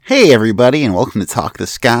Hey everybody, and welcome to Talk the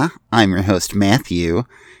Ska. I'm your host Matthew,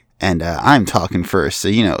 and I'm talking first, so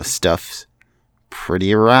you know, stuff's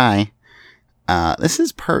pretty awry. This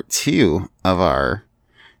is part 2 of our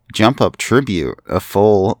Jump Up tribute, a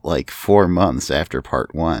full, 4 months after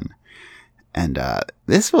part 1. And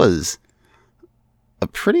this was a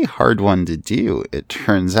pretty hard one to do, it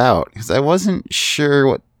turns out, because I wasn't sure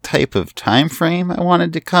what type of time frame I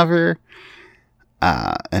wanted to cover,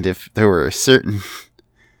 and if there were certain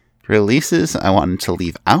releases I wanted to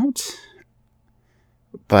leave out,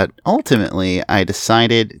 but ultimately I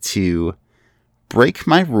decided to break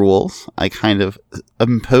my rules I kind of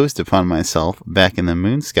imposed upon myself back in the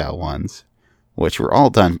Moon Scout ones, which were all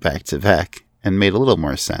done back to back and made a little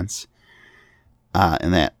more sense,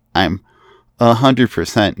 in that I'm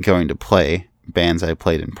 100% going to play bands I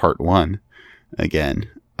played in part 1 again,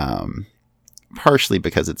 partially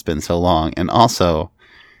because it's been so long, and also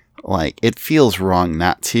it feels wrong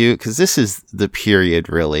not to, because this is the period,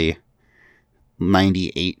 really,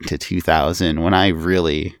 98 to 2000, when I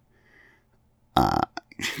really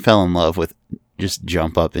fell in love with just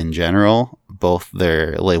Jump Up in general, both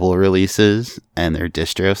their label releases and their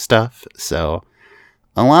distro stuff, so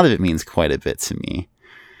a lot of it means quite a bit to me.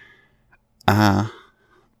 But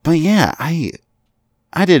yeah, I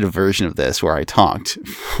did a version of this where I talked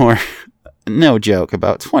for... no joke,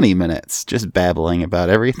 about 20 minutes, just babbling about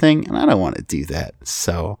everything, and I don't want to do that,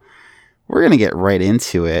 so we're going to get right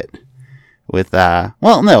into it with,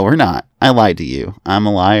 well, no, we're not. I lied to you. I'm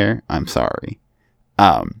a liar. I'm sorry.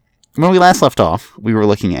 When we last left off, we were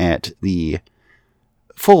looking at the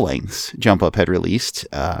full-lengths Jump Up had released,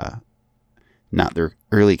 not their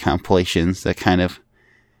early compilations that kind of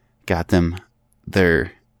got them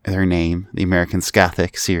their name, the American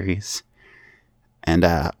Skathic series, and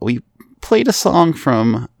we played a song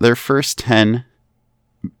from their first 10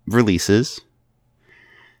 releases,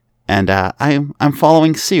 and I'm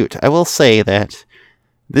following suit. I will say that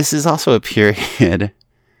this is also a period,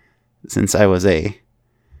 since I was a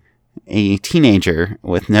teenager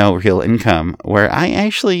with no real income, where I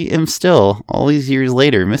actually am still, all these years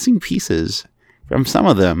later, missing pieces from some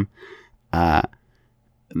of them.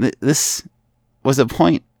 This was a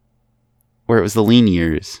point where it was the lean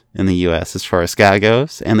years in the US as far as ska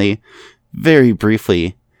goes, and they very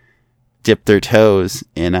briefly dipped their toes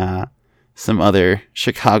in some other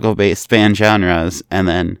Chicago-based band genres, and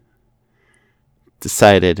then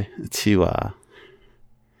decided to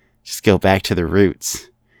just go back to the roots,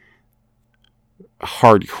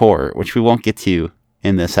 hardcore, which we won't get to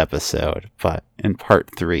in this episode, but in part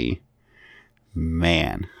 3,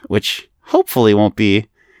 man, which hopefully won't be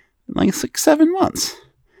in 6-7 months.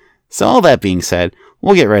 So all that being said,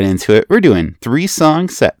 we'll get right into it. We're doing 3 song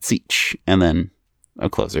sets each, and then a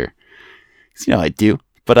closer. So you know how I do.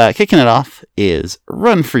 But kicking it off is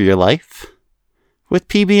Run For Your Life with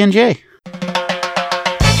PB&J.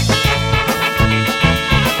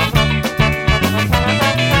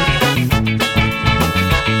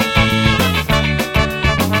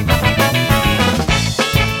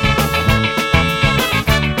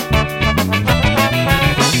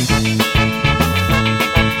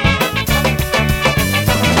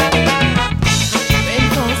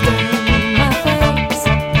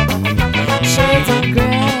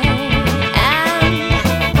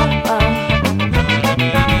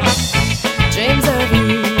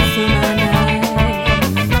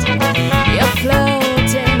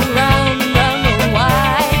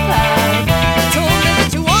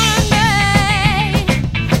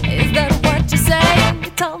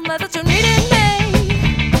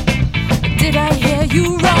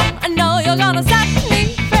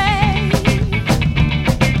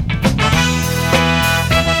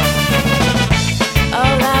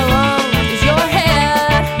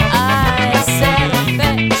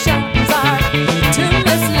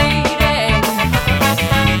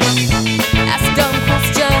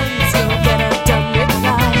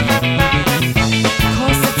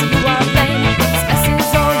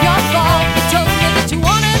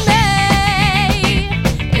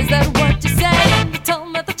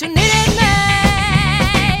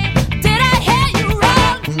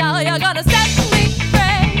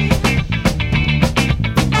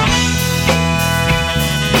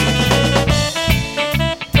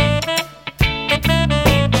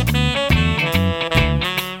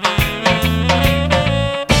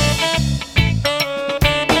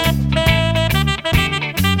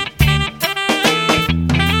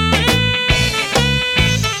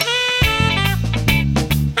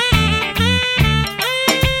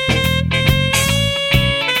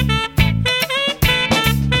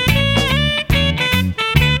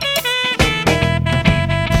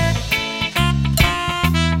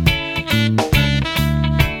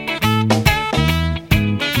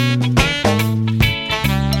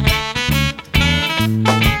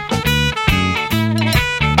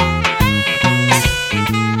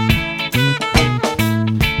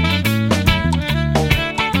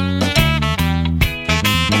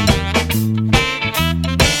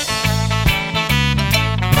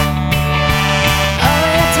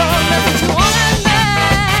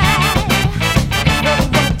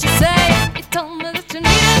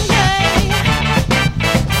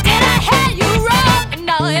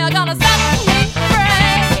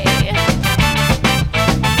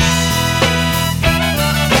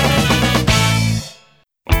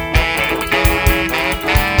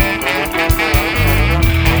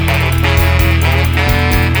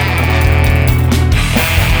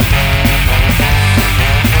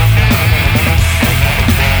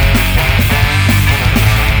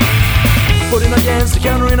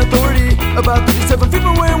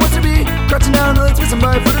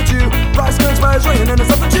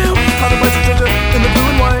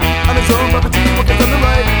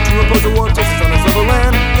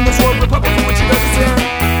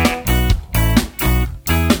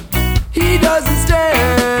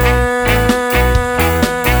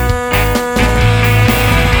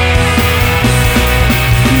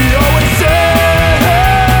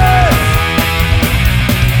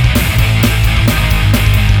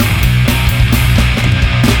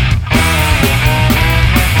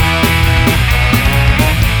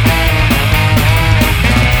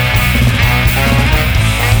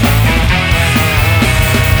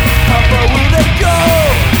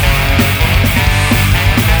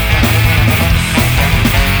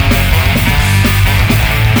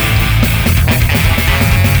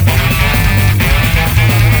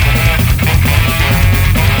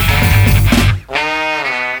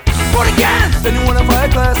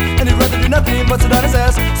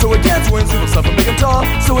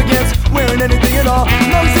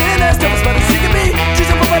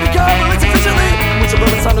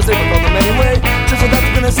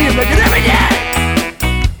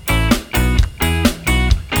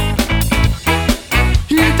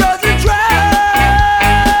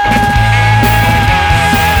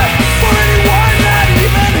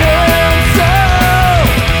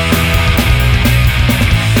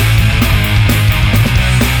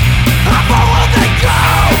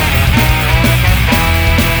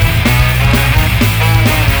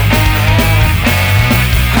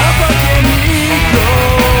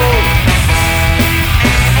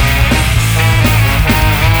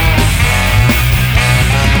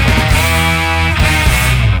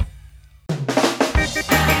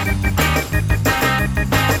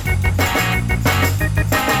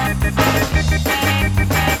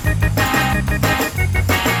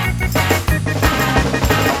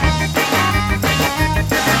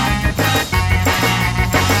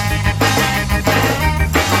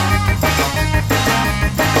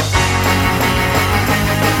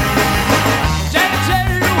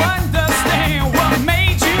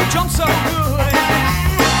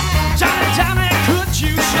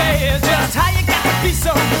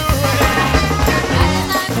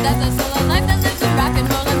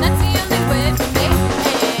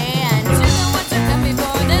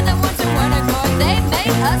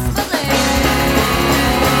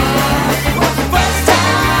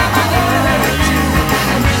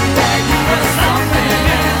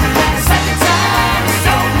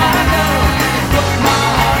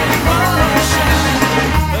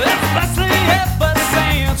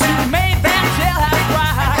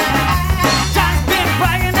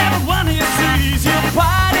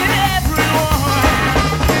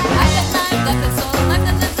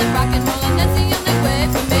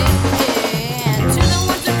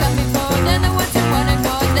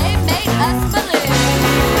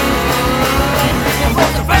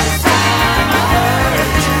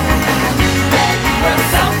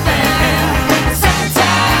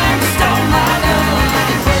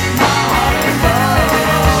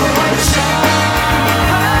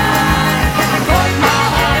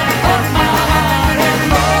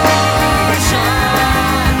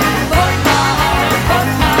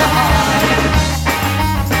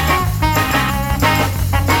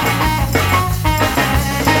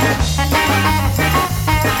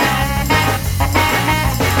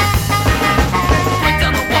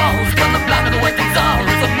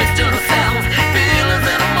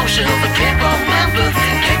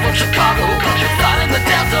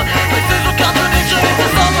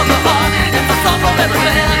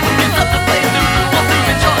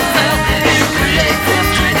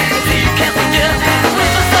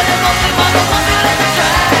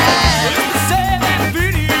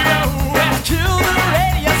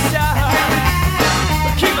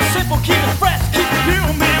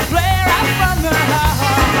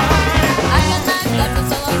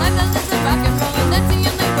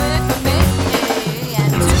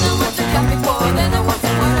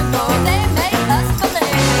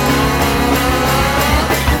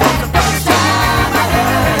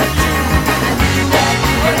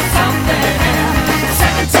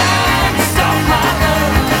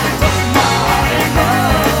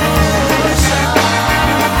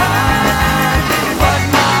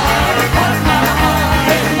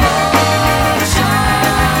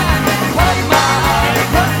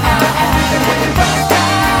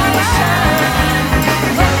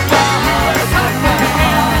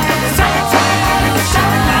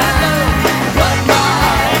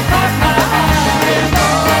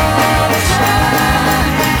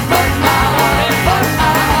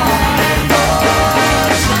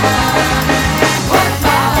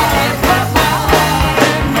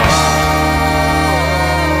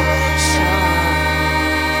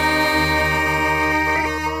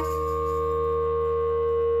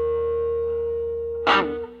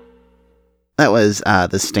 That was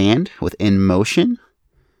The Stand with In Motion.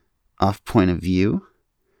 off Point of View,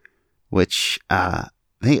 which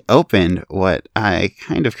they opened what I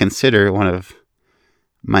kind of consider one of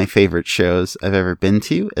my favorite shows I've ever been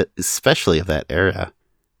to, especially of that era,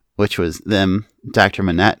 which was them, Dr.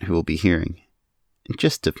 Manette, who we'll be hearing in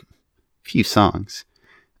just a few songs,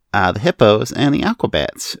 the Hippos, and the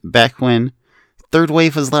Aquabats, back when third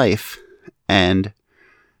wave was life, and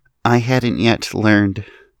I hadn't yet learned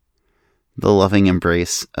the loving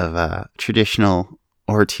embrace of traditional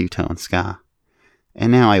or two-tone ska,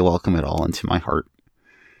 and now I welcome it all into my heart.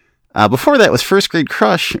 Before that was First Grade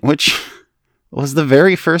Crush, which was the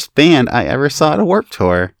very first band I ever saw at a Warped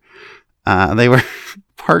Tour. They were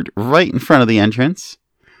parked right in front of the entrance.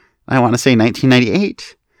 I want to say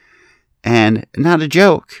 1998. And not a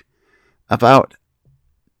joke, about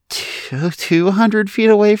 200 feet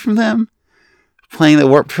away from them, playing the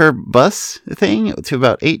Warped Tour bus thing to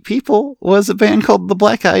about 8 people, was a band called the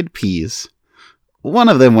Black Eyed Peas. One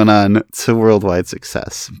of them went on to worldwide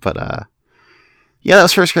success, but yeah, that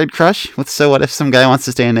was First Grade Crush with So What If Some Guy Wants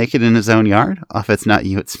to Stand Naked in His Own Yard, off It's Not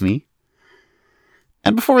You, It's Me.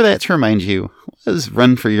 And before that, to remind you, was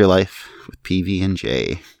Run For Your Life with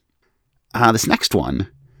PB&J. This next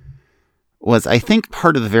one was, I think,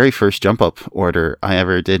 part of the very first Jump Up order I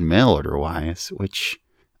ever did mail order-wise, which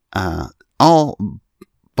all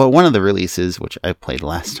but one of the releases, which I played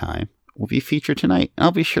last time, will be featured tonight.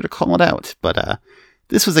 I'll be sure to call it out, but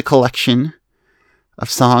this was a collection of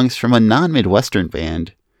songs from a non-Midwestern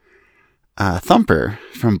band, Thumper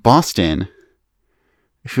from Boston,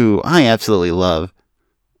 who I absolutely love,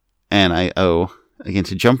 and I owe, again,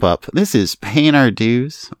 to Jump Up. This is Paying Our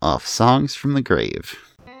Dues off Songs from the Grave.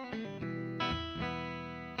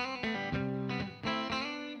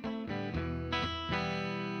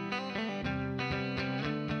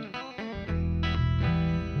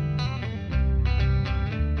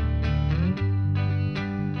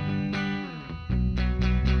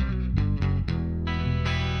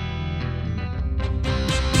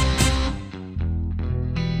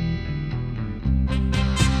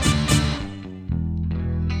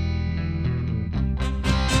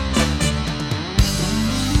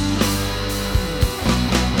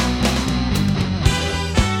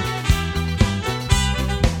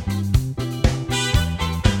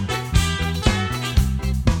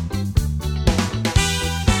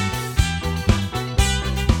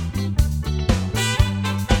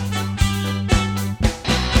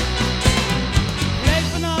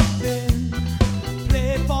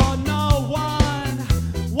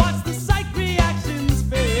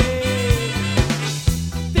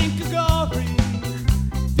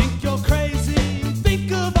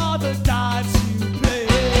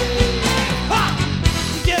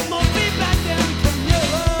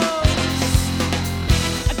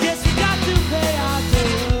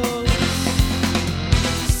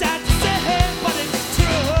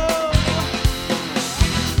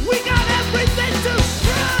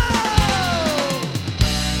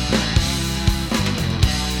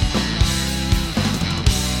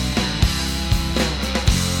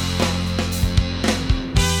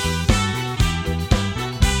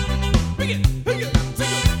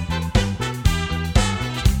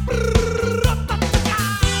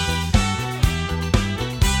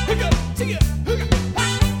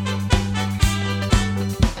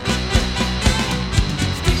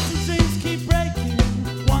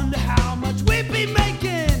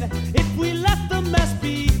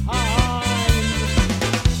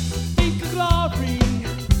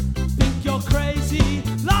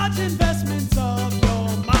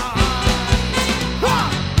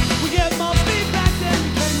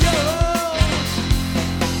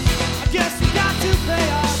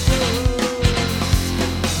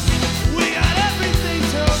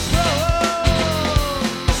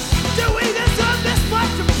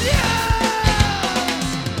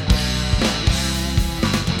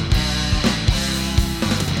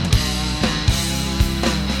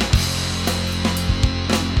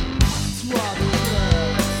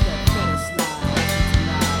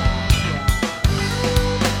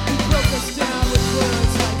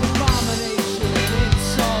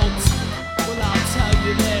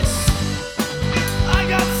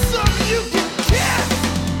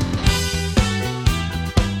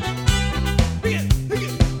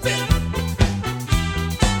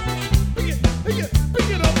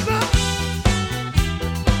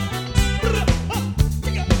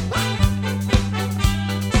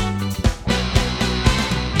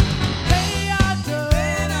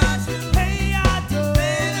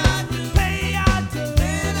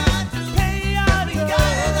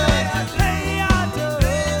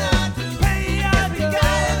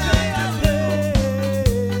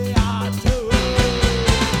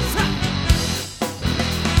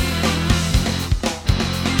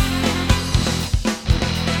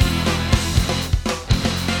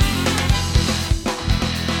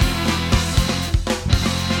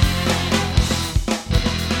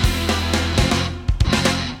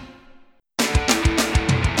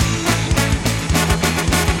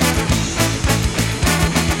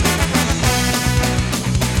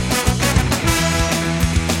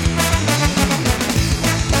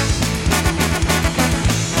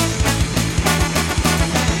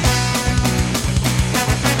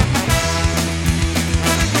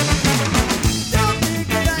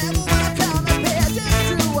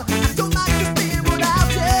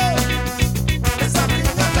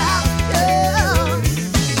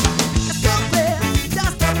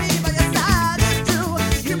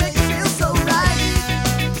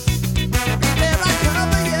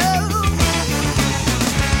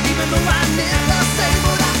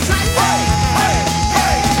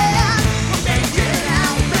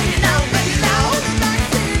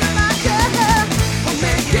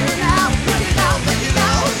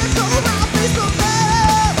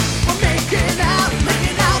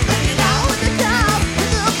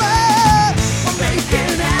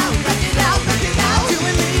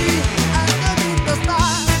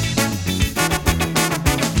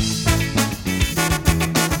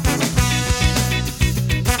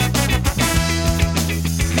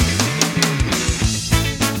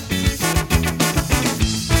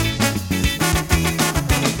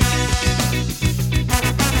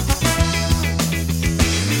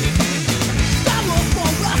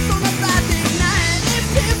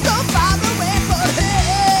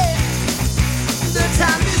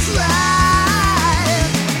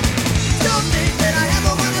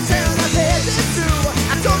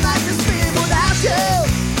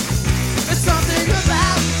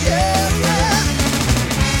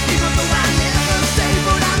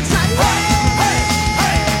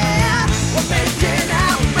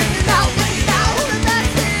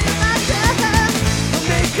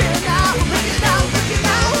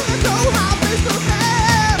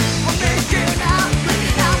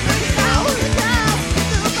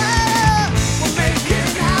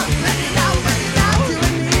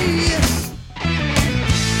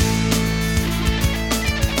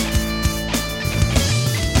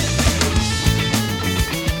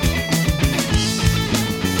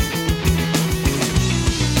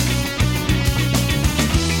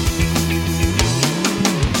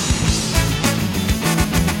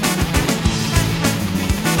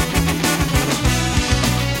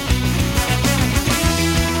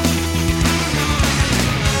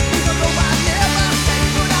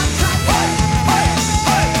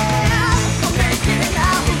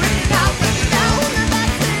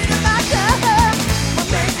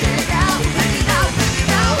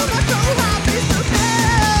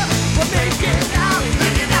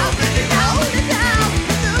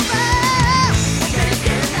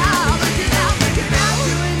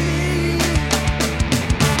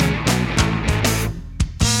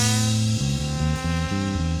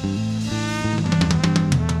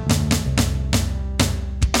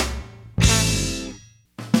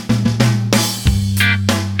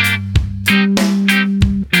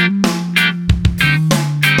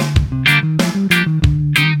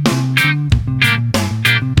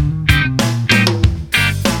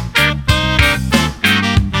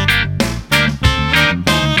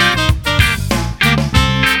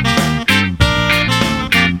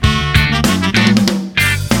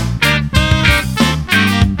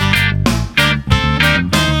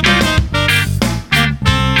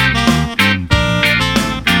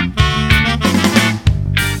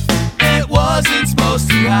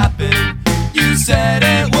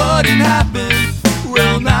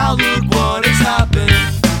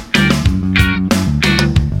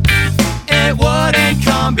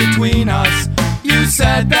 between us. You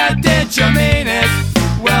said that, did you mean it?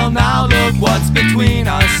 Well, now look what's between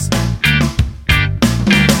us.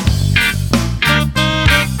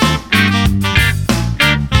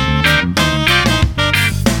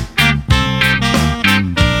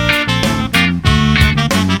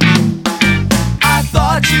 I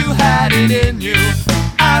thought you had it in you.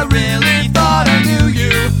 I really thought I knew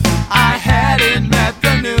you. I hadn't met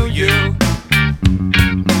the new you.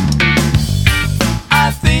 I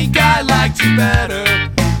think I liked you better.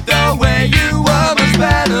 The way you were much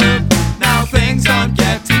better. Now things aren't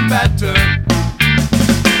getting better.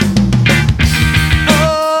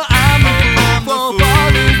 Oh, I'm a fool for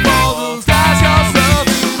falling for those guys you're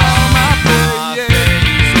serving on my plate.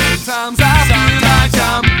 Sometimes I feel like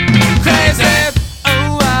I'm crazy.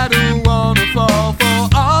 Oh, I don't wanna fall for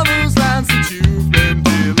all those lines that you've been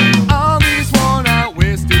dealing. All these worn out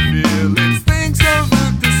wasted feelings. Things don't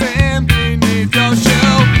look the same beneath your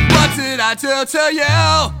shell. What did I tell you?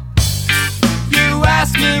 You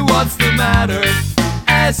ask me what's the matter,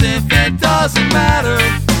 as if it doesn't matter.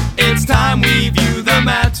 It's time we view the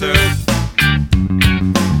matter.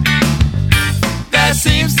 There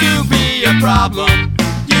seems to be a problem.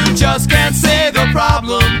 You just can't say the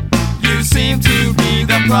problem. You seem to be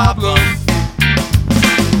the problem.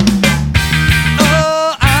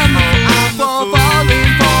 Oh, I'm a fool for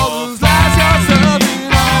falling for those lies you're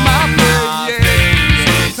serving on my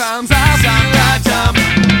plate. Sometimes I feel like I'm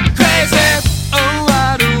crazy. Oh,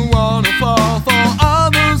 I don't wanna fall for all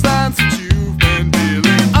those lines that you've been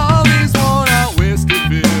dealing. All these worn out wasted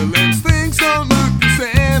feelings. Things don't look the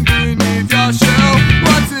same beneath your shell.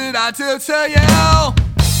 What did I tell you?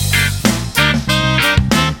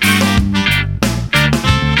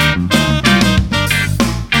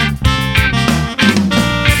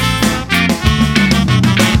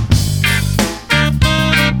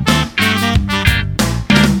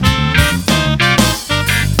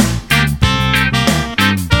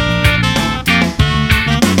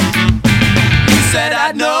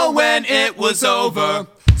 I'd know when it was over,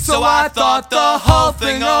 so I thought the whole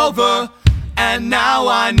thing over, and now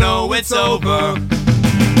I know it's over.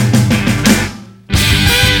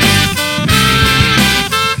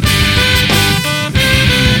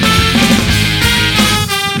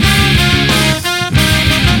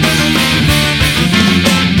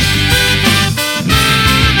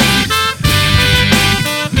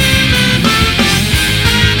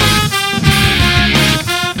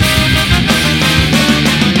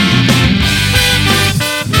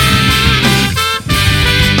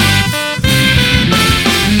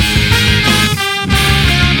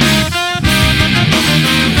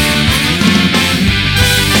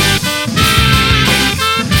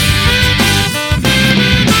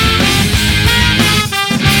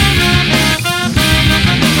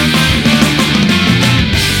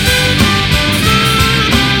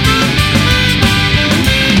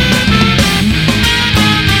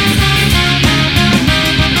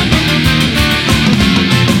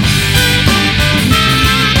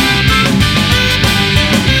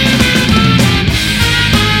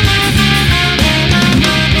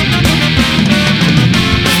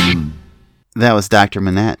 That was Dr.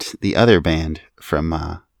 Manette, the other band from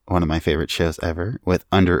one of my favorite shows ever, with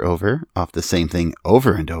Under Over, off the same thing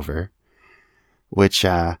Over and Over, which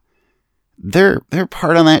their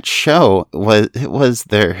part on that show was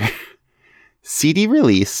their CD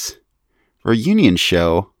release, reunion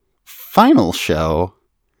show, final show,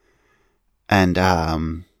 and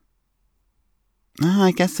I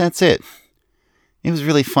guess that's it. It was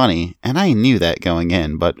really funny, and I knew that going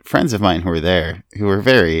in, but friends of mine who were there, who were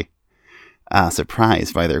very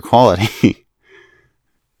surprised by their quality,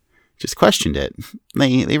 just questioned it.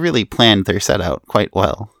 They really planned their set out quite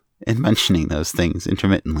well in mentioning those things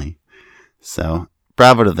intermittently. So,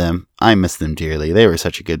 bravo to them. I miss them dearly. They were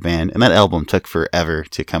such a good band, and that album took forever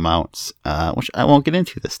to come out, which I won't get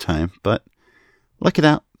into this time, but look it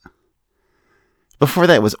out. Before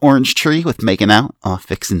that was Orange Tree with Making Out off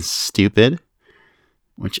Vixen Stupid,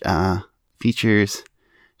 which features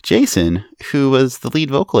Jason, who was the lead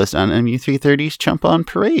vocalist on MU330's Chump on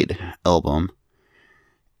Parade album.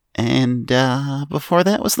 And before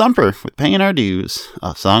that was Thumper with Paying Our Dues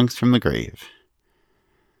off Songs from the Grave.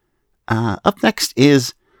 Up next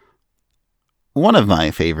is one of my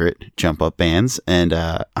favorite jump up bands, and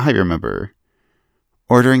I remember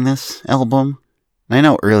ordering this album. And I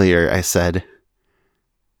know earlier I said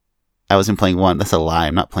I wasn't playing one. That's a lie.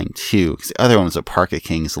 I'm not playing two, because the other one was a Parka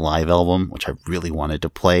Kings live album, which I really wanted to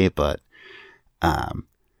play, but I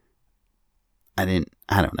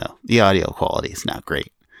don't know. The audio quality is not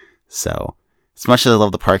great. So, as much as I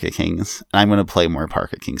love the Parka Kings, I'm going to play more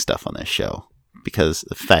Parka King stuff on this show. because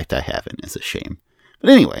the fact I haven't is a shame. But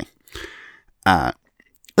anyway,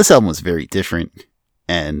 this album was very different,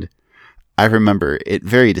 and I remember it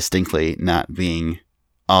very distinctly not being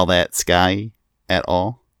all that ska at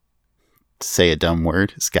all. To say a dumb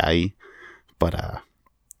word, ska. But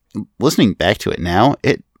listening back to it now,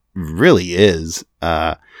 it really is.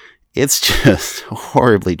 It's just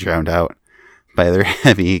horribly drowned out by their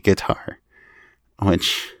heavy guitar,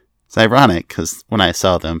 which is ironic because when I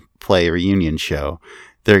saw them play a reunion show,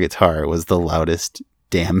 their guitar was the loudest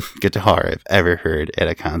damn guitar I've ever heard at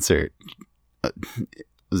a concert. It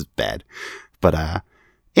was bad. But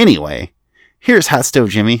anyway, here's Hot Stove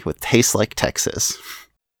Jimmy with Tastes Like Texas.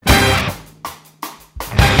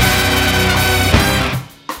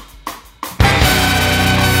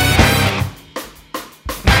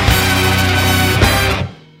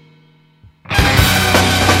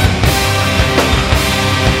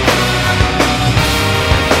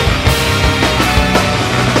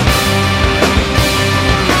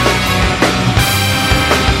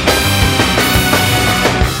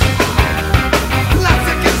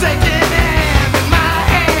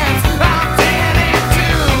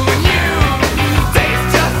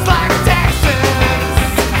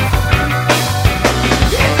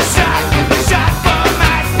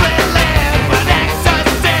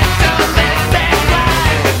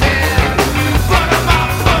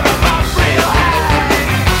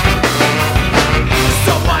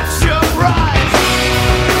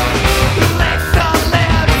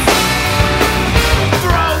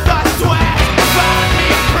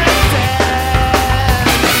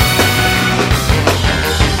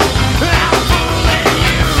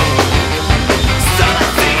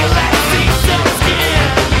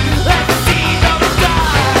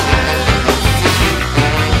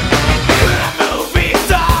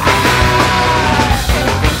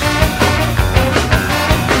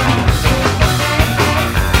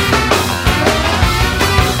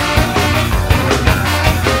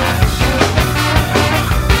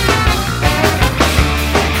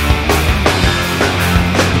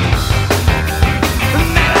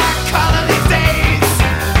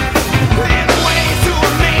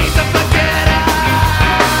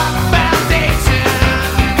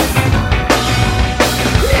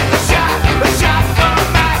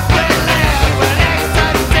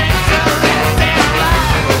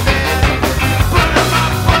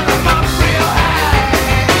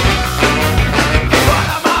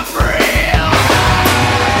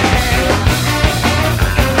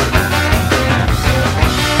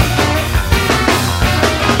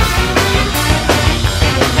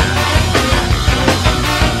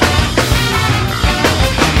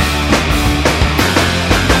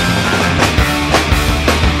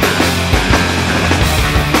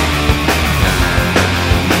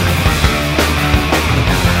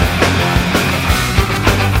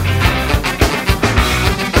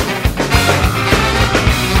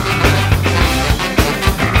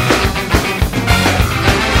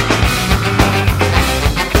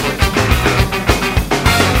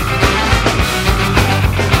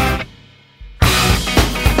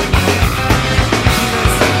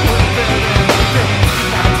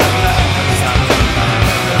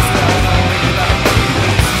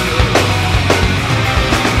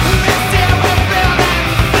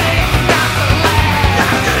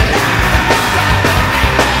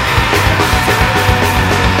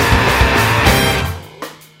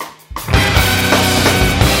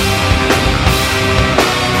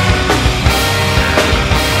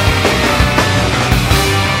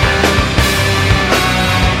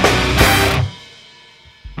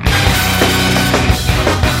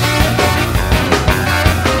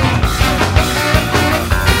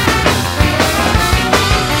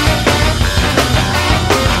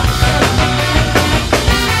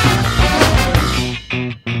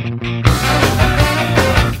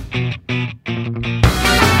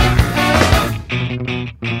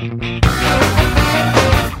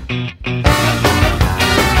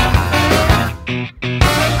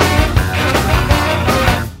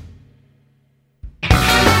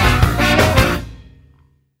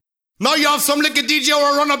 Now you have some liquor DJ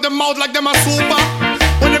who run up them mouth like them a super.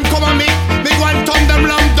 When them come on me go and turn them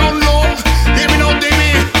lamb down low. Hear me now,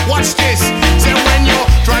 Demi, watch this. Say when you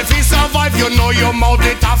try to survive, you know your mouth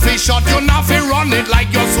it a fi shut. You not fi run it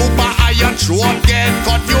like your super iron throat get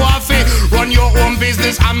cut. You have fi run your own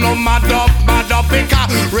business. I'm no mad up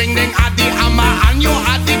picker. Ring ding at the hammer and you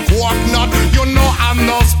at the cork nut. You know I'm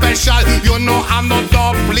no special. You know I'm no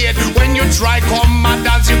dub plate. When you try come mad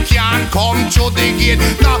as you can't come through the gate.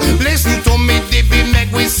 Now listen to me, Dippy,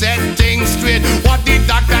 make we set things straight. What the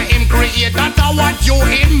doctor him create, that's what you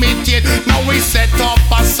imitate. Now we set up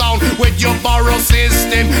a sound with your borrow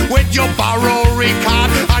you borrow record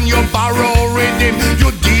and you borrow rhythm.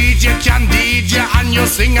 You DJ can DJ and you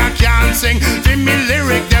singer can sing. For me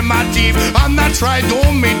lyric them a deep and I try do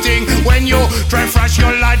me thing. When you try fresh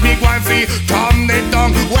your light me go and feel turn it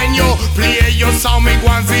down. When you play your sound me go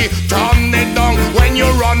and feel turn it down. When you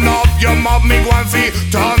run up your mouth me go and feel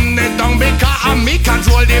turn it down. Because I me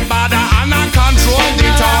control the border and I control the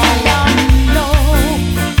town.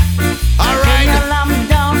 Alright, turn your lamp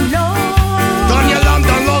down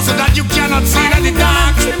low so that you cannot see in the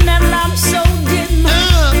dark. Turn that lamp so dim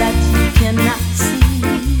that you cannot see.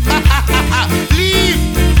 Leave.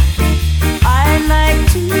 I like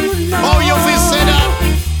to know. Oh, you feel say that?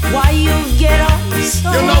 Why you get on so?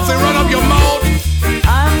 You know if you run up your mouth.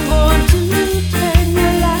 I'm going to turn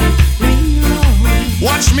your light ring low.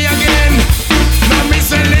 Watch me again. Now me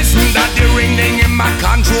say listen that the ring ding in my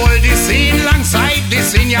control the scene. Alongside the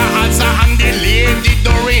senior answer and the lady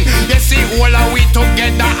Doreen. You see all of we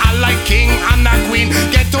together are like king and a queen.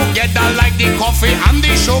 Get together like the coffee and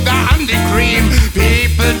the sugar and the cream.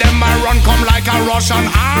 People them a run come like a Russian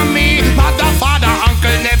army. Mother, father,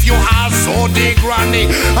 uncle, nephew are so the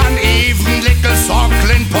granny. And even little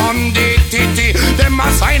suckling pondit titty. Them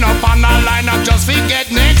a sign up on a line up just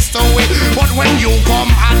forget next to it. But when you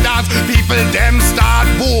come and dance, people them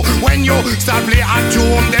start boo. When you start play a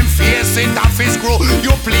tune, them face it off his screw.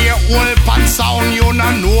 You play old pan sound, you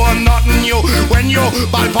not know nothing new. When you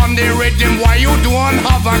ball pon the rhythm, why you don't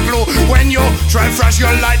have a clue? When you try fresh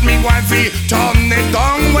your light, me go and feel turn it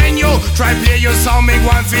down. When you try play your sound, me go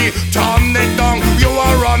and feel turn it down. You a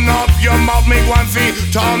run up your mouth, me go and feel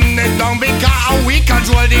turn it down. Because we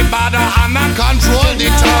control the border and I control the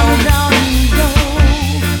town.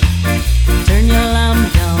 Turn your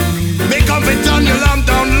lamp down low. Make up it turn your lamp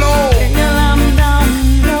down low. Turn your lamp down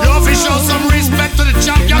low. You have to show some respect to the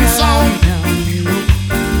champion sound.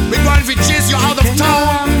 We going to chase you out of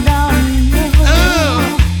town.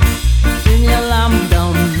 Turn your lamp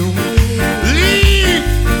down low. Leave.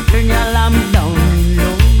 Turn your lamp down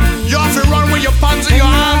low. You have to run with your pants in your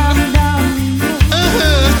hand.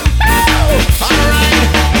 Alright.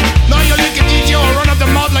 Now you look at DJ or run up the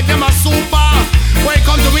mouth like them a super. When you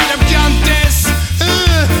come to me, them can't test.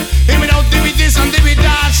 Hit me out, divvy this and divvy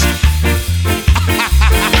that.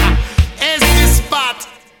 It's the spot.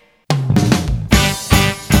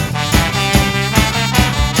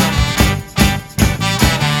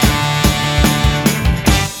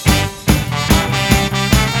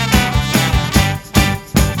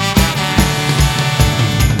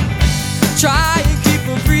 Try and keep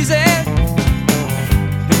from freezing.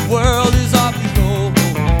 The world is off the go.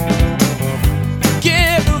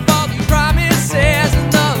 Give the faulty promises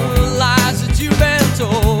and the lies that you've been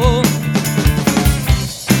told.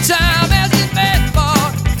 Time has been meant for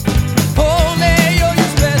only your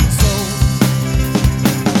spent soul.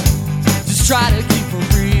 Just try to keep from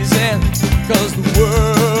freezing, 'cause the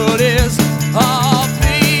world is off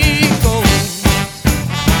the go.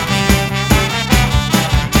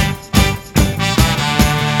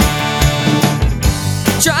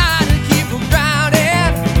 Try to keep from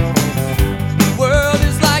drowning. The world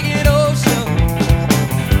is like an ocean.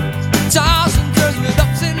 Toss and turns with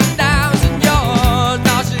ups and downs, and you're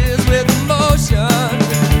nauseous with emotion.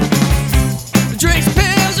 Drinks,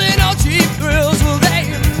 pills, and all cheap thrills, will they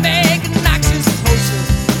make an noxious potion?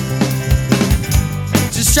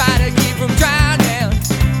 Just try to keep from drowning.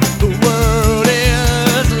 The world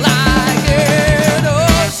is like an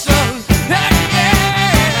ocean. Hey, yeah.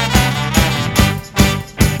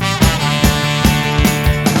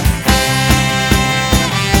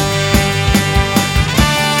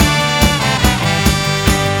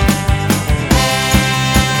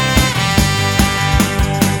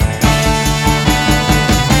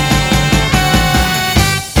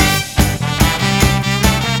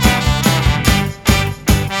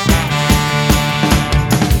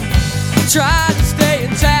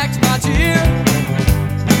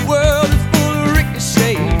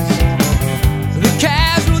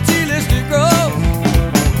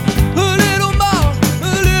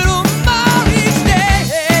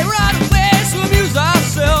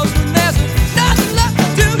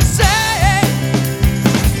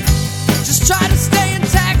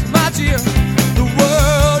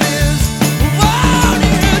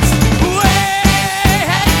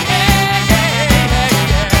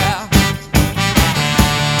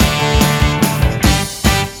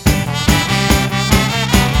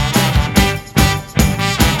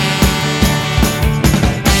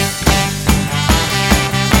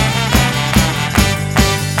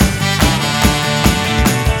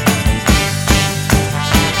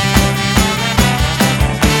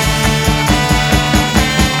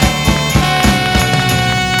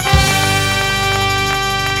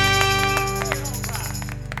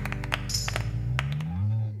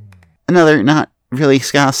 another not really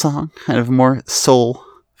ska song, kind of more soul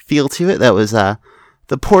feel to it. That was the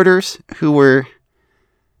Porters, who were a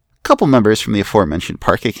couple members from the aforementioned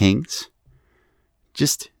Parka Kings,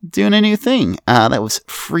 just doing a new thing. That was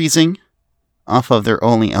Freezing, off of their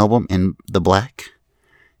only album, In the Black.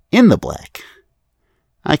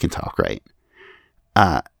 I can talk right.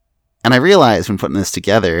 And I realized when putting this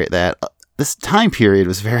together that this time period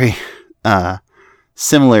was very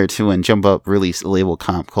similar to when Jump Up released a label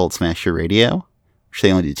comp called Smash Your Radio, which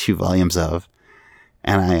they only did 2 volumes of.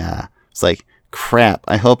 And I was like, crap,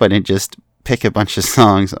 I hope I didn't just pick a bunch of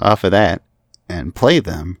songs off of that and play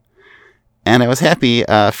them. And I was happy.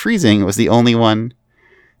 Freezing was the only one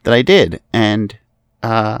that I did. And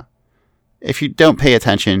if you don't pay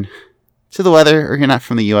attention to the weather, or you're not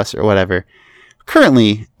from the US or whatever,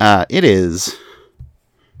 currently it is...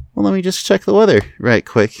 Well, let me just check the weather right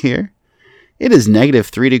quick here. It is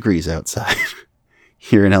 -3 degrees outside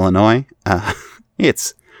here in Illinois.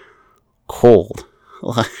 It's cold.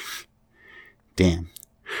 Damn.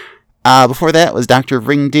 Before that was Dr.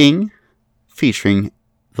 Ring Ding, featuring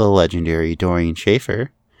the legendary Dorian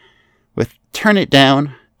Schaefer, with Turn It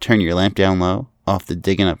Down, Turn Your Lamp Down Low, off the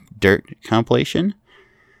Digging Up Dirt compilation,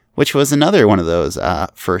 which was another one of those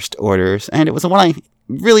first orders, and it was the one I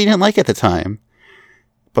really didn't like at the time,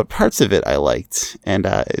 but parts of it I liked, and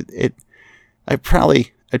I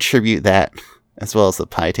probably attribute that, as well as the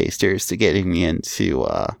Pie Tasters, to getting me into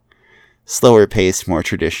slower paced, more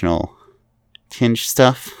traditional tinge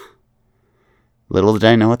stuff. Little did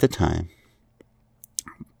I know at the time.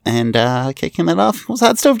 And kicking that off was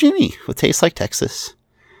Hot Stove Jimmy with Tastes Like Texas,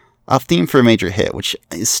 off theme for a major hit, which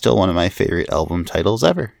is still one of my favorite album titles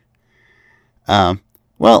ever.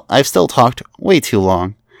 Well, I've still talked way too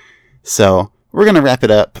long, so we're going to wrap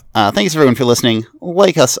it up. Thanks everyone for listening.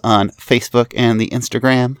 Like us on Facebook and the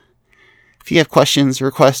Instagram. If you have questions,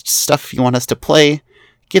 requests, stuff you want us to play,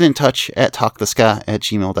 get in touch at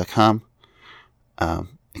talktheska@gmail.com.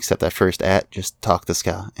 Except that first just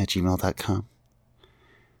talktheska@gmail.com.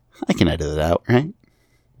 I can edit it out, right?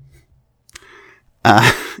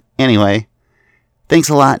 Anyway, thanks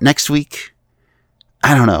a lot. Next week,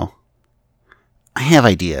 I don't know. I have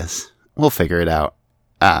ideas. We'll figure it out.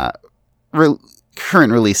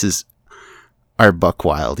 Current releases are buck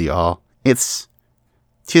wild, y'all.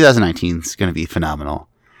 2019 is going to be phenomenal.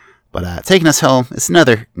 But Taking Us Home is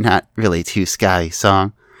another not really too sky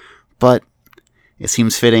song, but it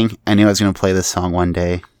seems fitting. I knew I was going to play this song one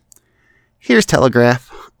day. Here's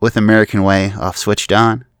Telegraph with American Way off Switched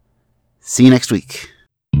On. See you next week.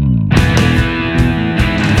 The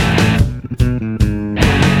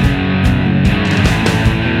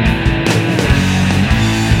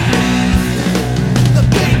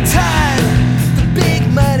big time, the big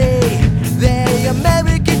money, the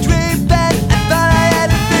American dream that I thought I had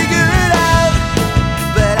to figure it out.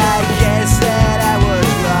 But I guess that I was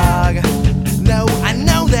wrong. No, I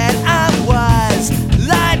know that I was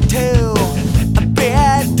lied to. A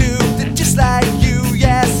bad dude just like you,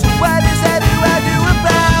 yes. What is that do I do about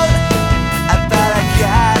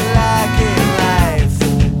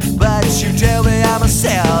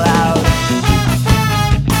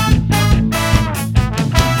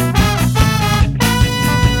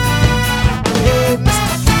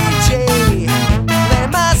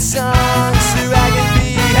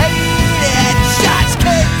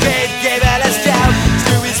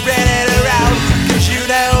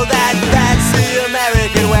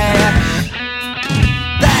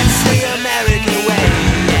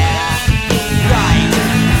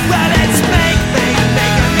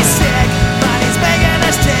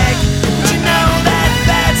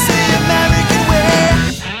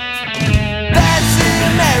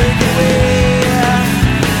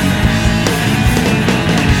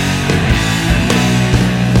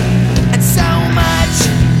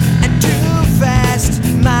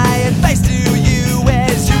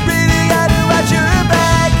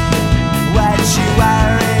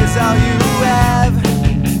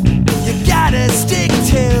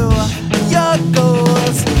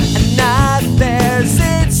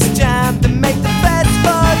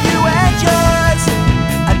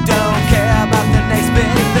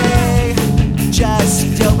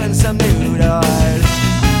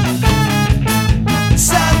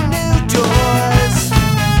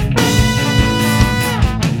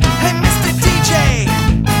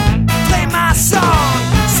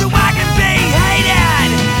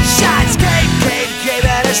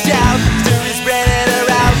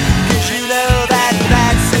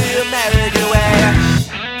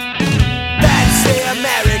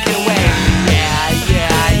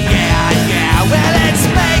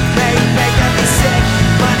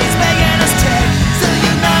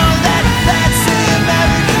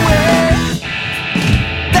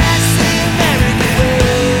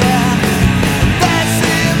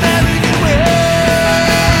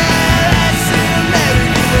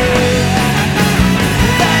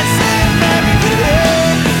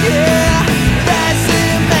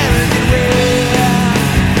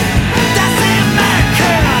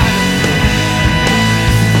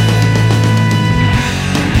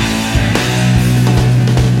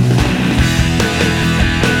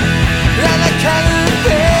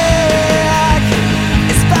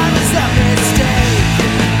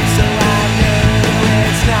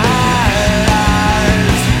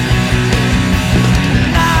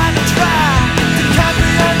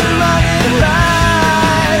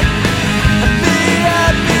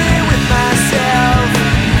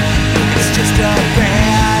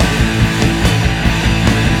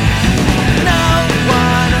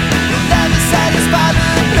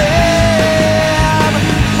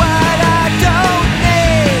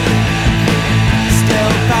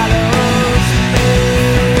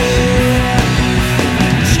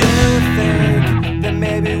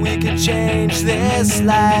this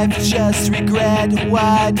life, just regret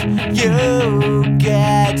what you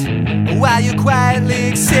get while you quietly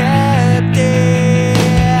accept it.